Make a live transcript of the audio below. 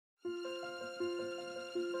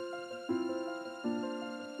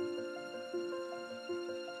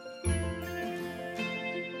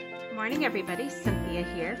morning, everybody. Cynthia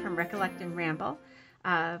here from Recollect and Ramble.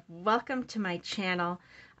 Welcome to my channel.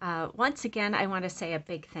 Once again, I want to say a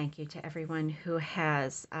big thank you to everyone who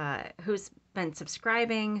has who's been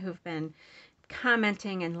subscribing, who've been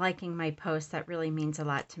commenting and liking my posts. That really means a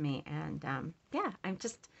lot to me. And yeah, I'm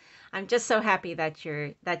just so happy that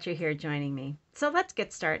you're here joining me. So let's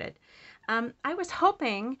get started. I was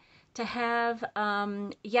hoping to have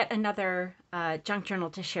yet another junk journal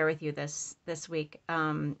to share with you this week,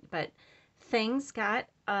 but things got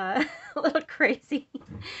a little crazy.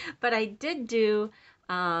 But I did do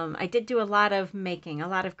a lot of making, a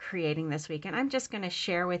lot of creating this week, and I'm just going to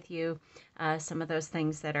share with you some of those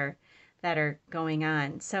things that are going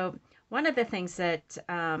on. So one of the things that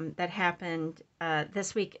that happened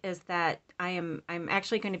this week is that I'm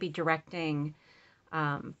actually going to be directing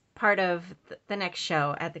part of the next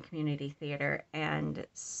show at the community theater, and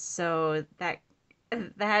so that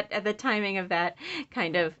the timing of that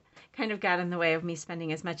kind of got in the way of me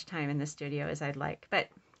spending as much time in the studio as I'd like. But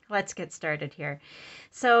let's get started here.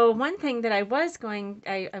 So one thing that I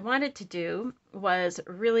wanted to do was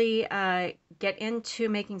really get into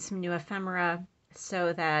making some new ephemera,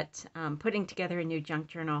 so that putting together a new junk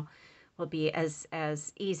journal will be as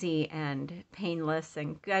easy and painless,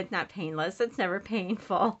 and not painless, it's never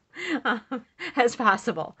painful, as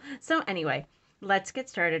possible. So anyway, let's get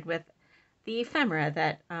started with the ephemera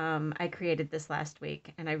that I created this last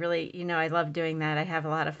week. And I really, I love doing that. I have a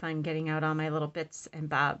lot of fun getting out all my little bits and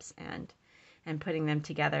bobs and putting them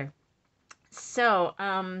together. So,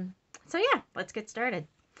 so yeah, let's get started.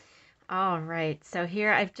 All right, so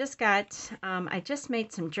here I've just got, I just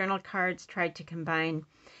made some journal cards, tried to combine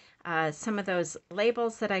some of those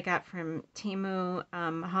labels that I got from Temu,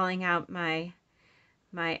 hauling out my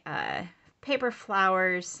paper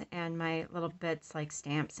flowers and my little bits like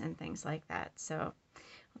stamps and things like that. So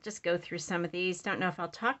I'll just go through some of these. Don't know if I'll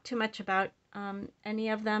talk too much about any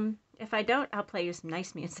of them. If I don't, I'll play you some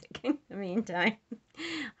nice music in the meantime.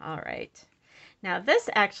 All right. Now this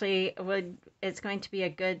actually is going to be a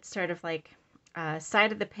good sort of like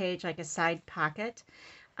side of the page, like a side pocket.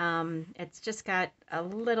 It's just got a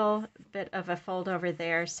little bit of a fold over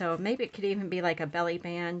there, so maybe it could even be like a belly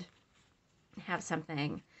band. Have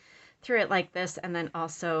something through it like this, and then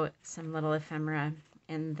also some little ephemera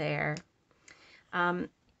in there.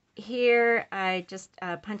 Here I just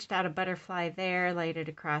punched out a butterfly there, laid it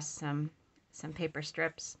across some paper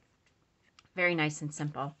strips. Very nice and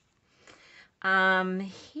simple.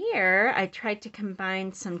 Here I tried to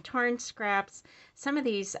combine some torn scraps. Some of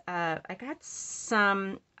these, I got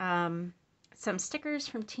some stickers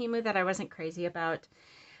from Temu that I wasn't crazy about.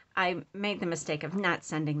 I made the mistake of not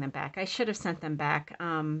sending them back. I should have sent them back,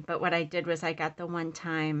 but what I did was I got the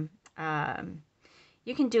one-time,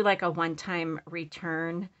 you can do like a one-time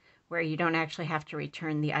return where you don't actually have to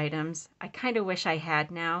return the items. I kind of wish I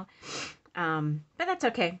had now, but that's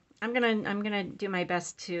okay. I'm gonna do my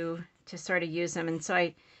best to sort of use them, and so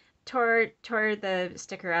I tore the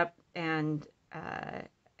sticker up and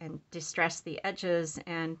distressed the edges,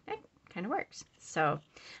 and it kind of works. So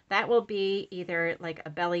that will be either like a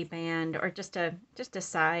belly band or just a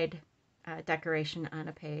side decoration on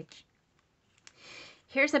a page.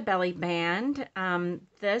 Here's a belly band.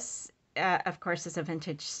 This of course is a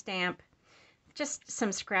vintage stamp. Just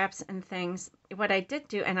some scraps and things. What I did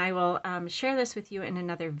do, and I will share this with you in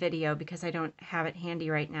another video because I don't have it handy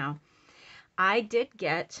right now. I did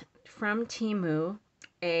get from Temu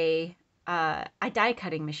a die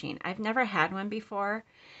cutting machine. I've never had one before.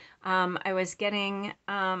 I was getting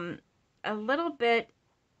a little bit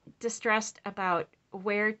distressed about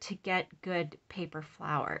where to get good paper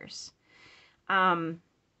flowers. I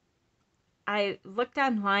looked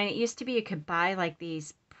online. It used to be you could buy like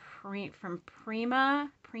these from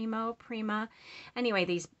Prima. Anyway,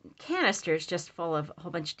 these canisters just full of a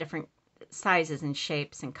whole bunch of different sizes and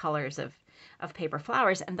shapes and colors of paper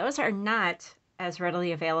flowers, and those are not as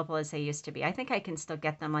readily available as they used to be. I think I can still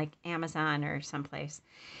get them like Amazon or someplace.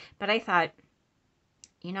 But I thought,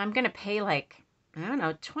 I'm going to pay like, I don't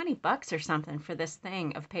know, 20 bucks or something for this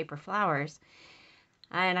thing of paper flowers.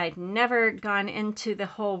 And I'd never gone into the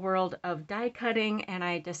whole world of die cutting, and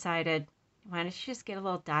I decided, why don't you just get a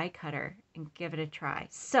little die cutter and give it a try?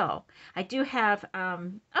 So I do have,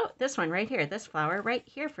 this one right here, this flower right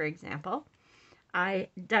here, for example, I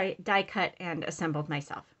die cut and assembled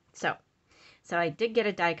myself. So I did get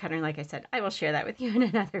a die cutter, and like I said, I will share that with you in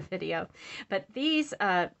another video. But these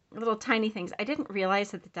little tiny things, I didn't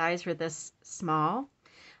realize that the dies were this small,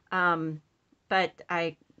 but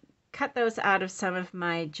I cut those out of some of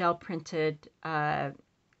my gel printed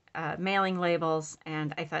mailing labels,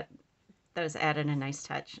 and I thought those added a nice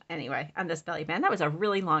touch. Anyway, on this belly band, that was a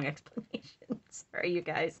really long explanation. Sorry, you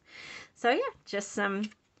guys. So yeah,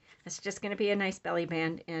 it's just going to be a nice belly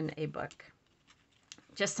band in a book.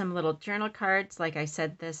 Just some little journal cards. Like I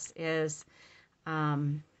said, this is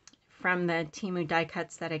from the Temu die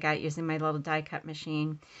cuts that I got using my little die cut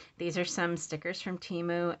machine. These are some stickers from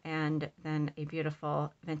Temu, and then a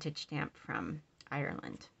beautiful vintage stamp from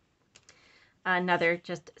Ireland. Another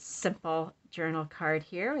just simple journal card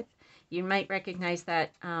here. You might recognize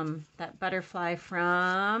that that butterfly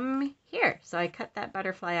from here. So I cut that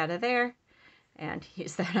butterfly out of there and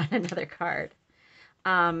use that on another card.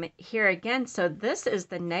 Here again, so this is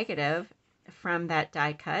the negative from that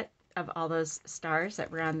die cut of all those stars that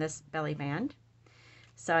were on this belly band.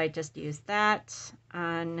 So I just used that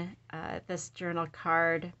on this journal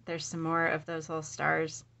card. There's some more of those little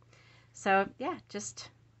stars. So yeah, just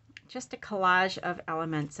a collage of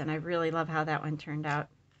elements, and I really love how that one turned out.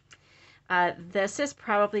 This is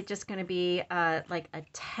probably just going to be like a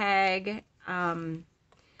tag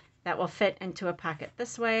that will fit into a pocket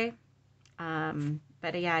this way.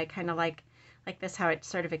 But yeah, I kind of like this, how it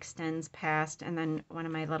sort of extends past, and then one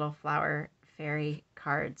of my little flower fairy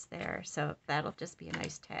cards there. So that'll just be a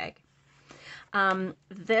nice tag.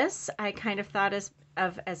 This I kind of thought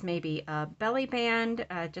of as maybe a belly band,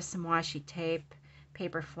 just some washi tape,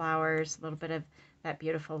 paper flowers, a little bit of that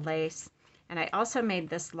beautiful lace. And I also made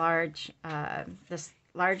this large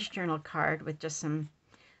journal card with just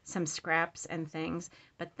some scraps and things.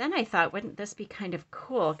 But then I thought, wouldn't this be kind of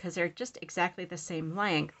cool, because they're just exactly the same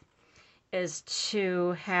length, is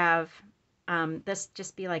to have this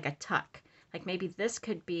just be like a tuck. Like maybe this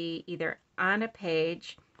could be either on a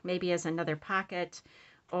page, maybe as another pocket,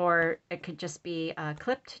 or it could just be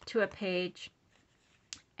clipped to a page.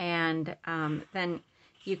 And then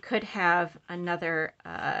you could have another,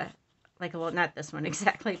 like a little, not this one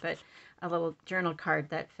exactly, but a little journal card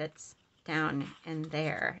that fits down in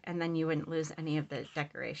there, and then you wouldn't lose any of the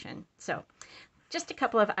decoration. So just a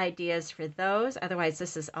couple of ideas for those. Otherwise,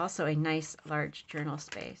 this is also a nice large journal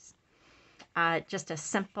space. Just a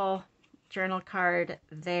simple journal card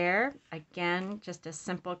there. Again, just a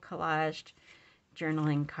simple collaged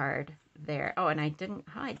journaling card there. Oh, and I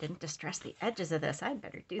didn't distress the edges of this. I'd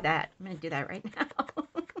better do that. I'm going to do that right now.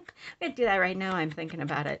 I'm going to do that right now. I'm thinking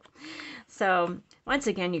about it. So once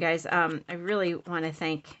again, you guys, I really want to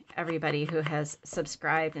thank everybody who has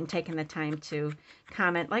subscribed and taken the time to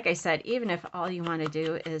comment. Like I said, even if all you want to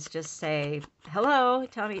do is just say hello,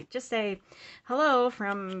 just say hello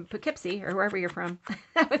from Poughkeepsie or wherever you're from.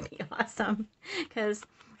 That would be awesome, because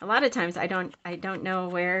a lot of times I don't know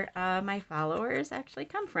where my followers actually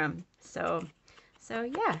come from. So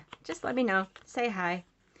yeah, just let me know. Say hi.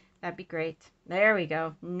 That'd be great. There we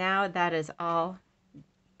go. Now that is all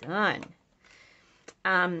done.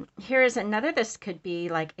 Here is another. This could be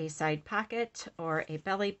like a side pocket or a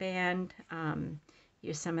belly band.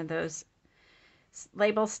 Use some of those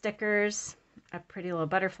label stickers, a pretty little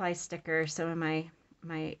butterfly sticker, some of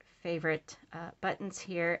my favorite buttons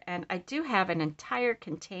here. And I do have an entire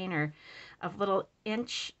container of little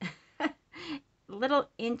inchy,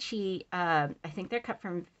 I think they're cut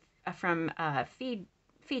from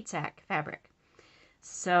feed sack fabric.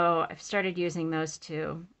 So I've started using those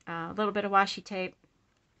too. A little bit of washi tape.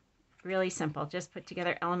 Really simple. Just put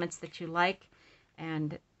together elements that you like,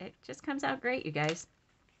 and it just comes out great, you guys.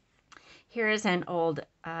 Here is an old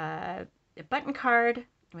button card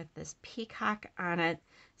with this peacock on it.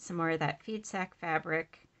 Some more of that feed sack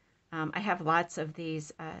fabric. I have lots of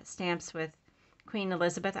these stamps with Queen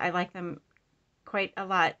Elizabeth. I like them quite a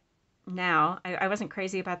lot now. I wasn't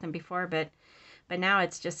crazy about them before, but now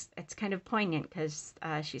it's kind of poignant because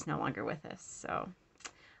she's no longer with us. So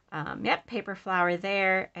yep, paper flower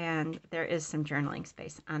there, and there is some journaling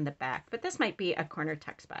space on the back. But this might be a corner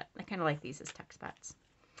tuck spot. I kind of like these as tuck spots.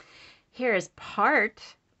 Here is part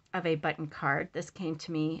of a button card. This came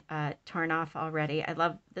to me torn off already. I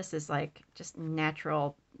love, this is like just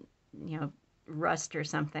natural, rust or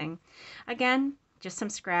something. Again, just some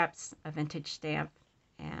scraps, a vintage stamp,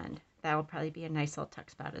 and that will probably be a nice little tuck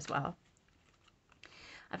spot as well.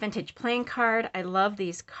 A vintage playing card. I love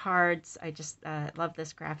these cards. I just love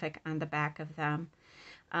this graphic on the back of them.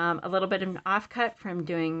 A little bit of an offcut from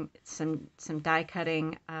doing some die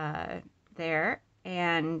cutting there,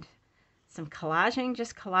 and some collaging,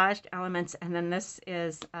 just collaged elements. And then this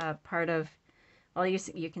is part of, well,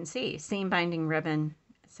 you can see seam binding ribbon.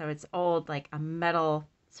 So it's old, like a metal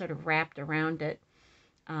sort of wrapped around it.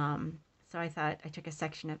 So I took a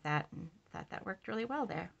section of that and thought that worked really well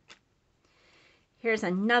there. Here's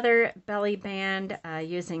another belly band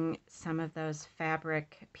using some of those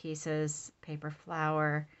fabric pieces, paper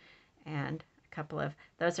flower, and a couple of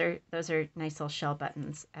those are nice little shell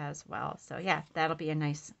buttons as well. So yeah, that'll be a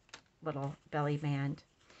nice little belly band.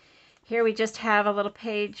 Here we just have a little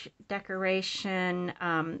page decoration.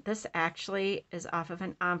 This actually is off of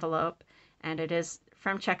an envelope, and it is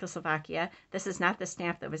from Czechoslovakia. This is not the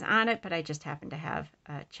stamp that was on it, but I just happened to have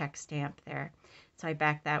a Czech stamp there. So I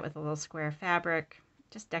backed that with a little square fabric,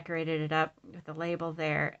 just decorated it up with a label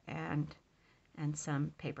there and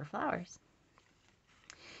some paper flowers.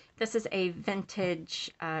 This is a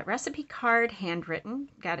vintage recipe card, handwritten.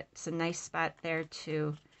 Got some nice spot there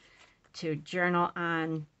to journal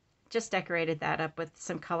on. Just decorated that up with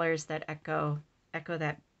some colors that echo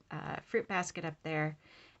that fruit basket up there.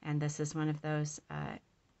 And this is one of those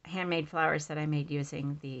handmade flowers that I made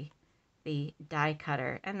using the die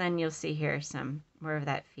cutter. And then you'll see here some more of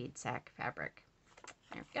that feed sack fabric.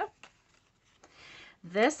 There we go.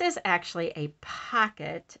 This is actually a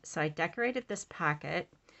pocket. So I decorated this pocket.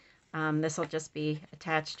 This will just be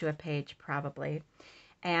attached to a page probably.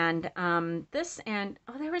 And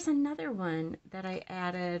there was another one that I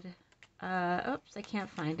added. Oops, I can't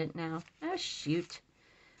find it now. Oh, shoot.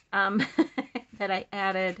 That I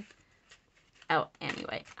added. Oh,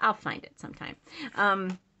 anyway, I'll find it sometime.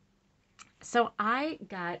 So I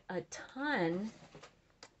got a ton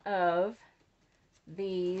of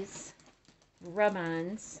these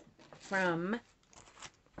rub-ons from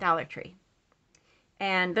Dollar Tree.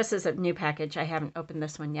 And this is a new package. I haven't opened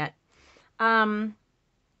this one yet. And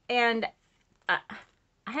I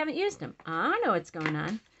haven't used them. I know what's going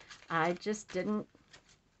on. I just didn't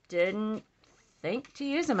think to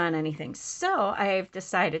use them on anything. So I've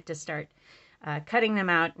decided to start cutting them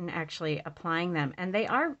out and actually applying them. And they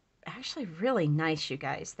are actually really nice, you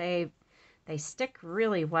guys. They stick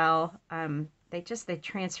really well. They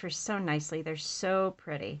transfer so nicely. They're so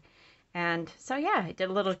pretty. And so yeah, I did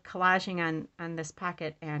a little collaging on this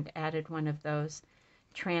pocket and added one of those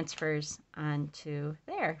transfers onto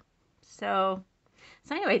there. So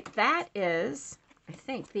anyway, that is, I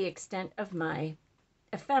think, the extent of my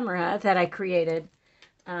ephemera that I created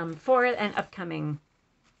for an upcoming,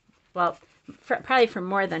 well, probably for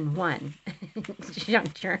more than one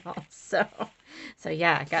junk journal. So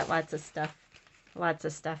yeah, I got lots of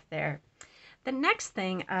stuff there. The next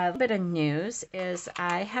thing, a bit of news, is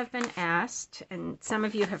I have been asked, and some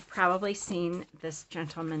of you have probably seen this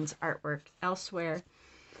gentleman's artwork elsewhere.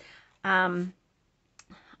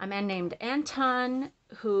 A man named Anton,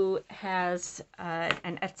 who has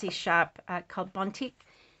an Etsy shop called Bontique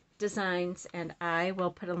Designs, and I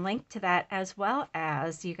will put a link to that, as well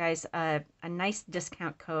as, you guys, a nice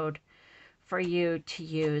discount code for you to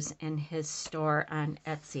use in his store on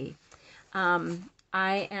Etsy.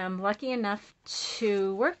 I am lucky enough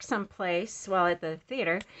to work someplace, well, at the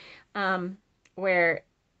theater, where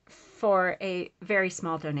for a very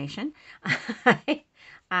small donation,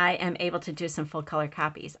 I am able to do some full color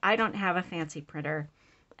copies. I don't have a fancy printer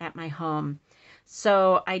at my home,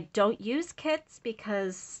 so I don't use kits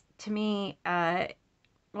because, to me,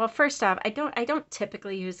 well, first off, I don't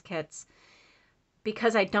typically use kits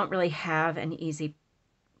because I don't really have an easy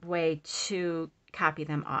way to copy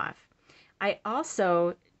them off. I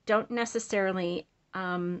also don't necessarily,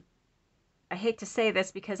 I hate to say this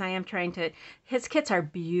because I am trying to, his kits are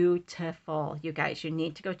beautiful, you guys. You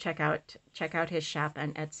need to go check out his shop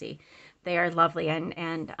on Etsy. They are lovely,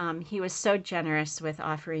 and he was so generous with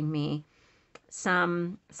offering me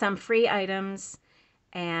some free items,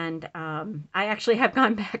 and I actually have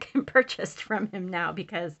gone back and purchased from him now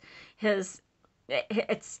because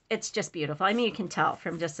it's just beautiful. I mean, you can tell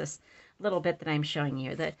from just this little bit that I'm showing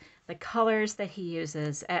you that the colors that he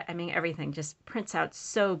uses, I mean, everything just prints out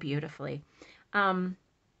so beautifully.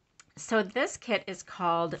 So this kit is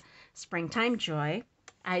called Springtime Joy.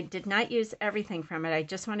 I did not use everything from it. I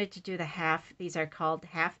just wanted to do the half. These are called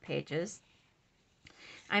half pages.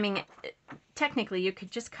 I mean, technically you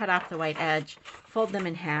could just cut off the white edge, fold them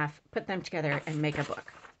in half, put them together, and make a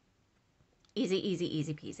book. Easy, easy,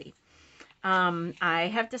 easy peasy. I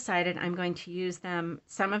have decided I'm going to use them.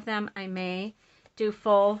 Some of them I may do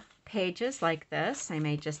full pages like this. I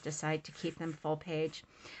may just decide to keep them full page.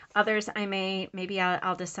 Others maybe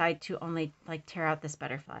I'll decide to only like tear out this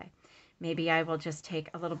butterfly. Maybe I will just take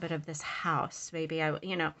a little bit of this house. Maybe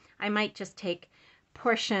I might just take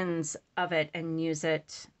portions of it and use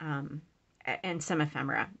it and some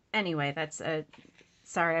ephemera. Anyway,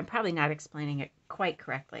 sorry, I'm probably not explaining it quite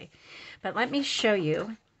correctly. But let me show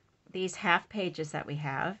you these half pages that we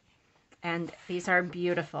have, and these are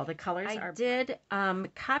beautiful. The colors I did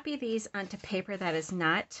copy these onto paper that is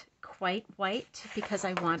not quite white because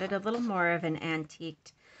I wanted a little more of an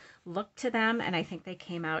antiqued look to them, and I think they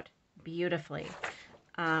came out beautifully.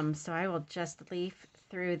 So I will just leaf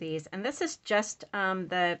through these. And this is just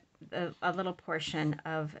a little portion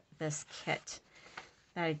of this kit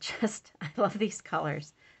that I love these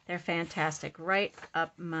colors. They're fantastic. Right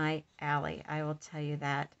up my alley, I will tell you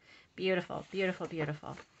that. Beautiful, beautiful,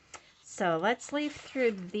 beautiful. So let's leaf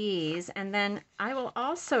through these, and then I will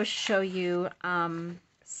also show you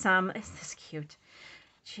some, isn't this cute?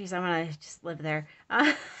 Jeez, I want to just live there.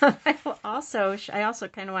 I also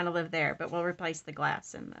kind of want to live there, but we'll replace the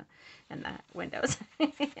glass in the windows.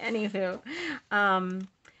 Anywho,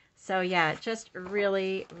 so yeah, just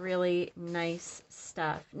really, really nice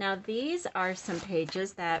stuff. Now these are some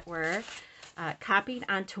pages that were copied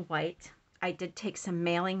onto white. I did take some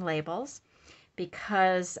mailing labels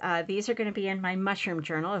because these are going to be in my mushroom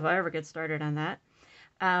journal if I ever get started on that.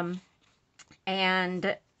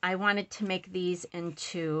 And I wanted to make these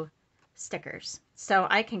into stickers. So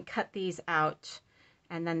I can cut these out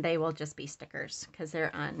and then they will just be stickers because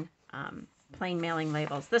they're on plain mailing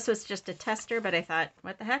labels. This was just a tester, but I thought,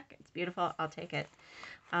 what the heck? It's beautiful. I'll take it.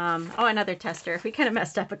 Oh, another tester. We kind of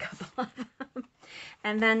messed up a couple of them.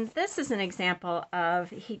 And then this is an example of,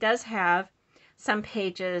 he does have some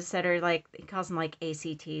pages that are like, he calls them like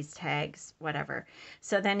ACTs, tags, whatever.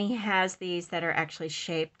 So then he has these that are actually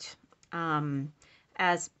shaped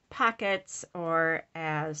as pockets or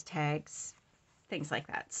as tags, things like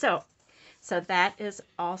that. So that is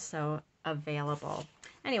also available.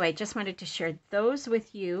 Anyway, just wanted to share those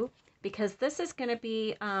with you because this is going to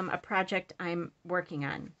be a project I'm working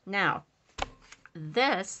on. Now,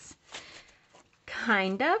 this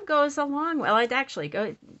kind of goes along, well, it actually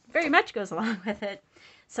very much goes along with it.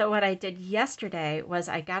 So what I did yesterday was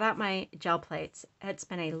I got out my gel plates. It's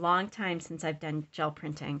been a long time since I've done gel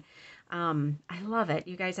printing. I love it.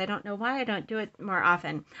 You guys, I don't know why I don't do it more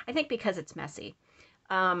often. I think because it's messy.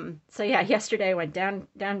 So yeah, yesterday I went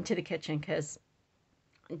down to the kitchen because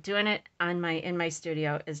doing it in my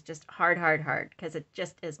studio is just hard because it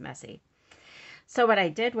just is messy. So what I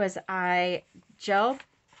did was I gel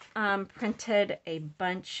printed a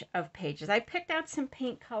bunch of pages. I picked out some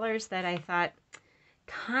paint colors that I thought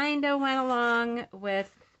kind of went along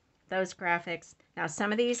with those graphics. Now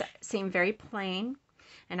some of these seem very plain,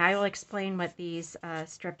 and I will explain what these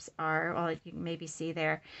strips are. Well, you can maybe see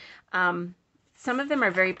there. Some of them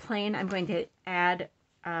are very plain. I'm going to add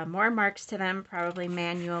more marks to them, probably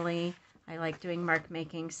manually. I like doing mark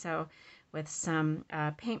making, so with some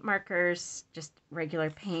paint markers, just regular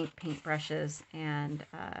paint brushes, and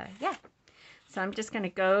yeah. So I'm just going to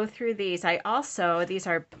go through these. These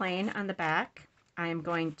are plain on the back. I'm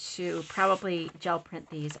going to probably gel print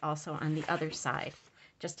these also on the other side,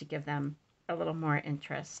 just to give them a little more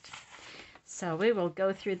interest. So we will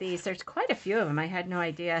go through these. There's quite a few of them. I had no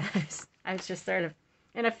idea. I was just sort of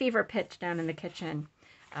in a fever pitch down in the kitchen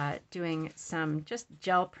doing some just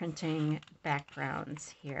gel printing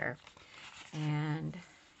backgrounds here. And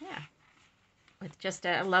yeah, with just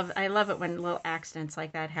I love it when little accidents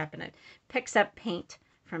like that happen. It picks up paint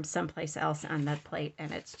from someplace else on the plate,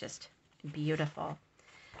 and it's just beautiful.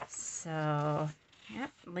 So yeah,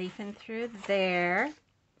 leafing through there.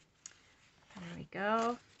 There we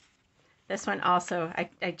go. This one also,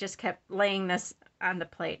 I just kept laying this on the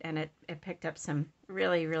plate, and it picked up some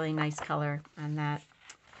really, really nice color on that.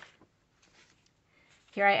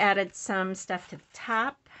 Here I added some stuff to the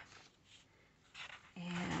top.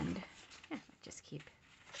 And yeah, just keep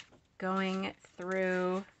going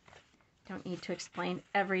through. Don't need to explain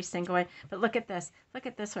every single one, but look at this. Look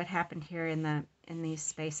at this, what happened here in these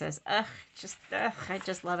spaces. I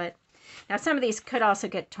just love it. Now some of these could also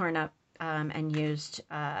get torn up and used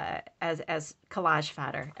as collage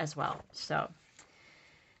fodder as well. So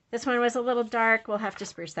this one was a little dark. We'll have to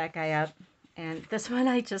spruce that guy up. And this one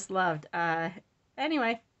I just loved.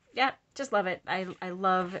 Anyway, yeah, just love it. I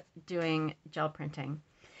love doing gel printing.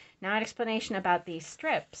 Now an explanation about these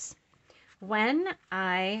strips. When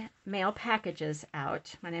I mail packages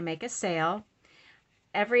out, when I make a sale,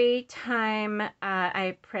 every time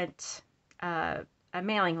I print a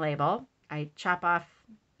mailing label, I chop off,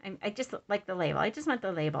 I just like the label. I just want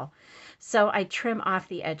the label. So I trim off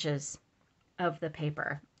the edges of the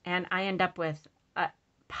paper, and I end up with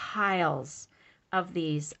piles of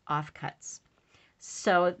these offcuts.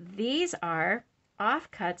 So these are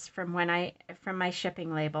offcuts from my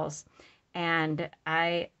shipping labels, and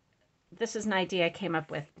this is an idea I came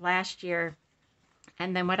up with last year.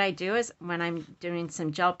 And then what I do is when I'm doing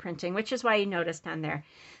some gel printing, which is why you noticed on there,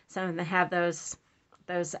 some of them have those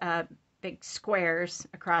big squares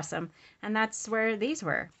across them, and that's where these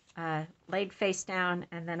were laid face down.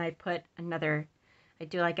 And then I put I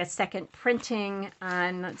do like a second printing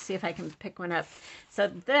on. Let's see if I can pick one up.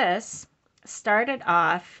 So this started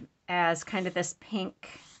off as kind of this pink,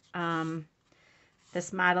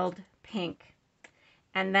 this mottled pink.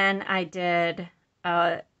 And then I did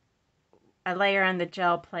a layer on the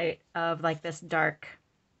gel plate of like this dark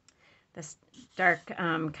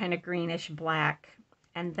kind of greenish black.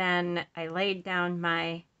 And then I laid down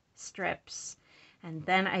my strips. And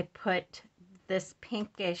then I put this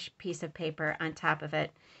pinkish piece of paper on top of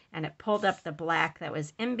it. And it pulled up the black that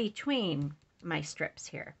was in between my strips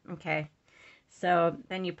here. Okay. So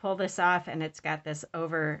then you pull this off and it's got this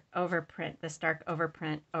overprint, this dark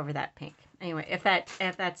overprint over that pink. Anyway, if that's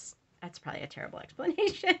probably a terrible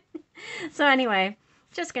explanation. So anyway,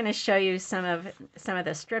 just going to show you some of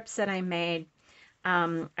the strips that I made.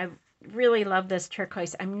 I really love this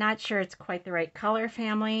turquoise. I'm not sure it's quite the right color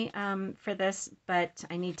family for this, but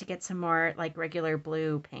I need to get some more like regular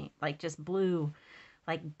blue paint, like just blue,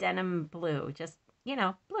 like denim blue, just, you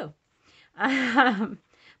know, blue.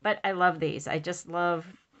 But I love these. I just love,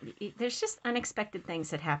 there's just unexpected things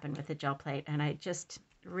that happen with the gel plate, and I just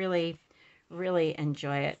really, really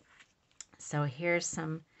enjoy it. So here's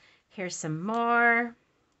some more,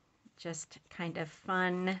 just kind of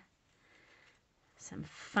fun, some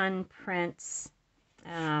fun prints.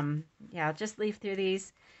 Yeah, I'll just leaf through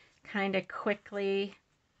these kind of quickly.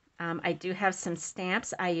 I do have some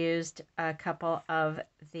stamps. I used a couple of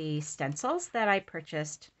the stencils that I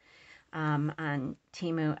purchased on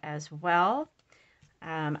Temu as well.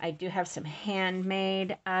 I do have some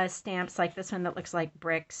handmade stamps, like this one that looks like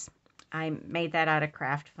bricks. I made that out of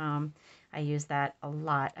craft foam. I use that a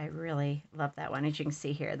lot. I really love that one. As you can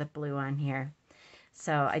see here, the blue on here.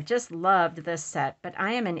 So I just loved this set, but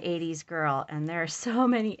I am an 80s girl, and there are so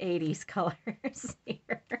many 80s colors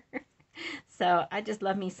here. So I just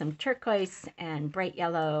love me some turquoise and bright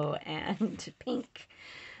yellow and pink.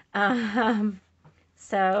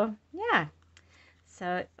 So yeah,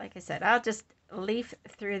 so like I said, I'll just leaf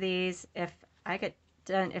through these. If I get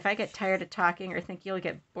tired of talking or think you'll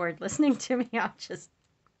get bored listening to me, I'll just,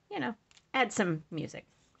 you know, add some music.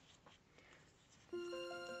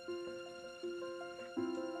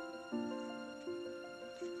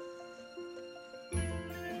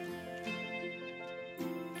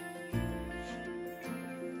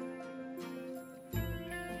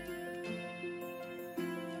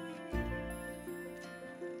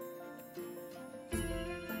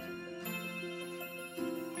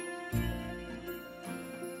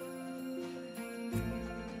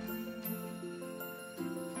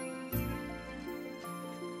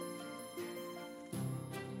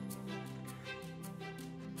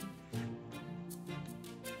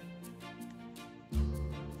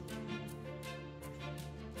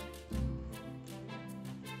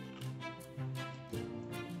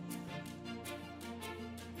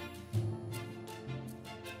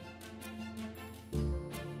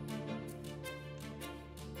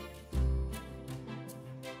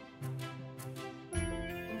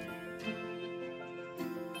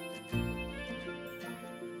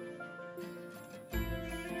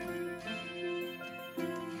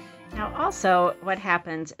 Now also what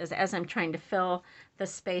happens is, as I'm trying to fill the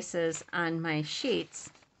spaces on my sheets,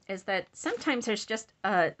 is that sometimes there's just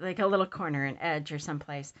like a little corner, an edge or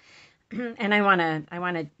someplace, and I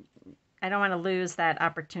don't want to lose that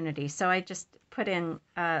opportunity. So I just put in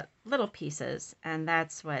little pieces, and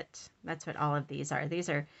that's what all of these are. These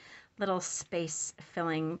are little space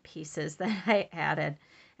filling pieces that I added.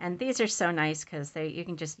 And these are so nice because you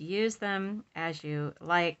can just use them as you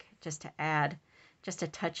like, just to add just a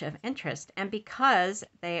touch of interest. And because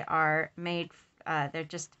they are made, they're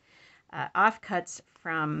just offcuts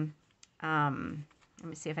from, let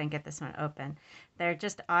me see if I can get this one open. They're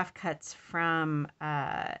just offcuts from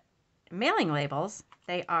mailing labels.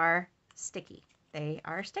 They are sticky. They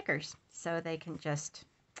are stickers. So they can just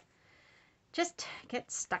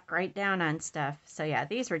get stuck right down on stuff. So yeah,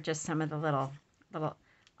 these were just some of the little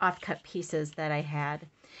offcut pieces that I had.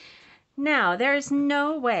 Now, there's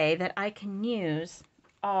no way that I can use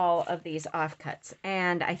all of these offcuts,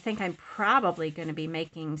 and I think I'm probably going to be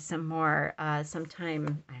making some more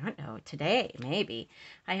sometime, I don't know, today, maybe.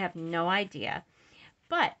 I have no idea.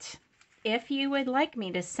 But if you would like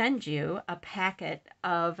me to send you a packet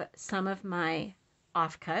of some of my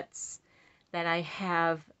offcuts that I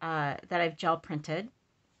have, that I've gel printed,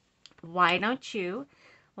 why don't you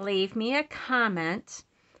leave me a comment,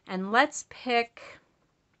 and let's pick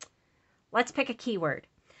a keyword.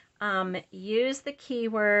 Use the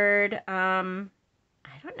keyword, I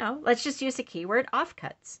don't know, let's just use the keyword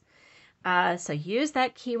offcuts. So use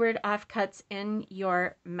that keyword offcuts in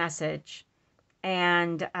your message.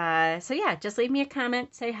 And so yeah, just leave me a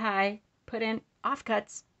comment, say hi, put in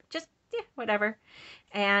offcuts, just yeah, whatever.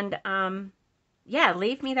 And yeah,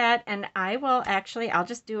 leave me that, and I will actually, I'll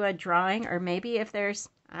just do a drawing, or maybe if there's,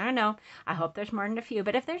 I don't know, I hope there's more than a few,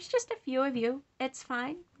 but if there's just a few of you, it's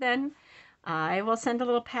fine. Then I will send a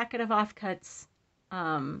little packet of offcuts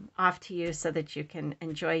off to you so that you can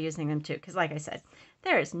enjoy using them too. Because like I said,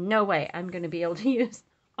 there is no way I'm going to be able to use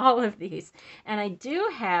all of these. And I do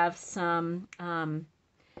have some, I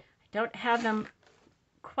don't have them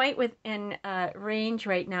quite within range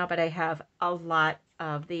right now, but I have a lot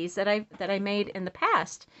of these that I made in the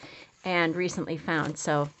past and recently found.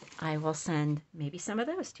 So I will send maybe some of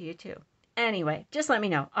those to you too. Anyway, just let me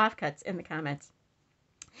know. Offcuts in the comments.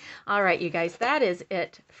 All right, you guys, that is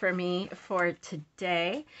it for me for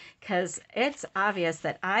today, because it's obvious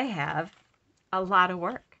that I have a lot of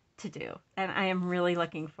work to do, and I am really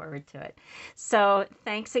looking forward to it. So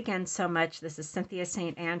thanks again so much. This is Cynthia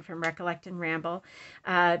St. Anne from Recollect and Ramble.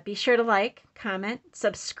 Be sure to like, comment,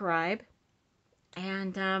 subscribe,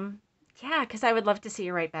 and yeah, because I would love to see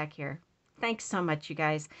you right back here. Thanks so much, you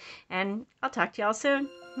guys, and I'll talk to y'all soon.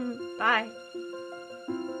 Bye.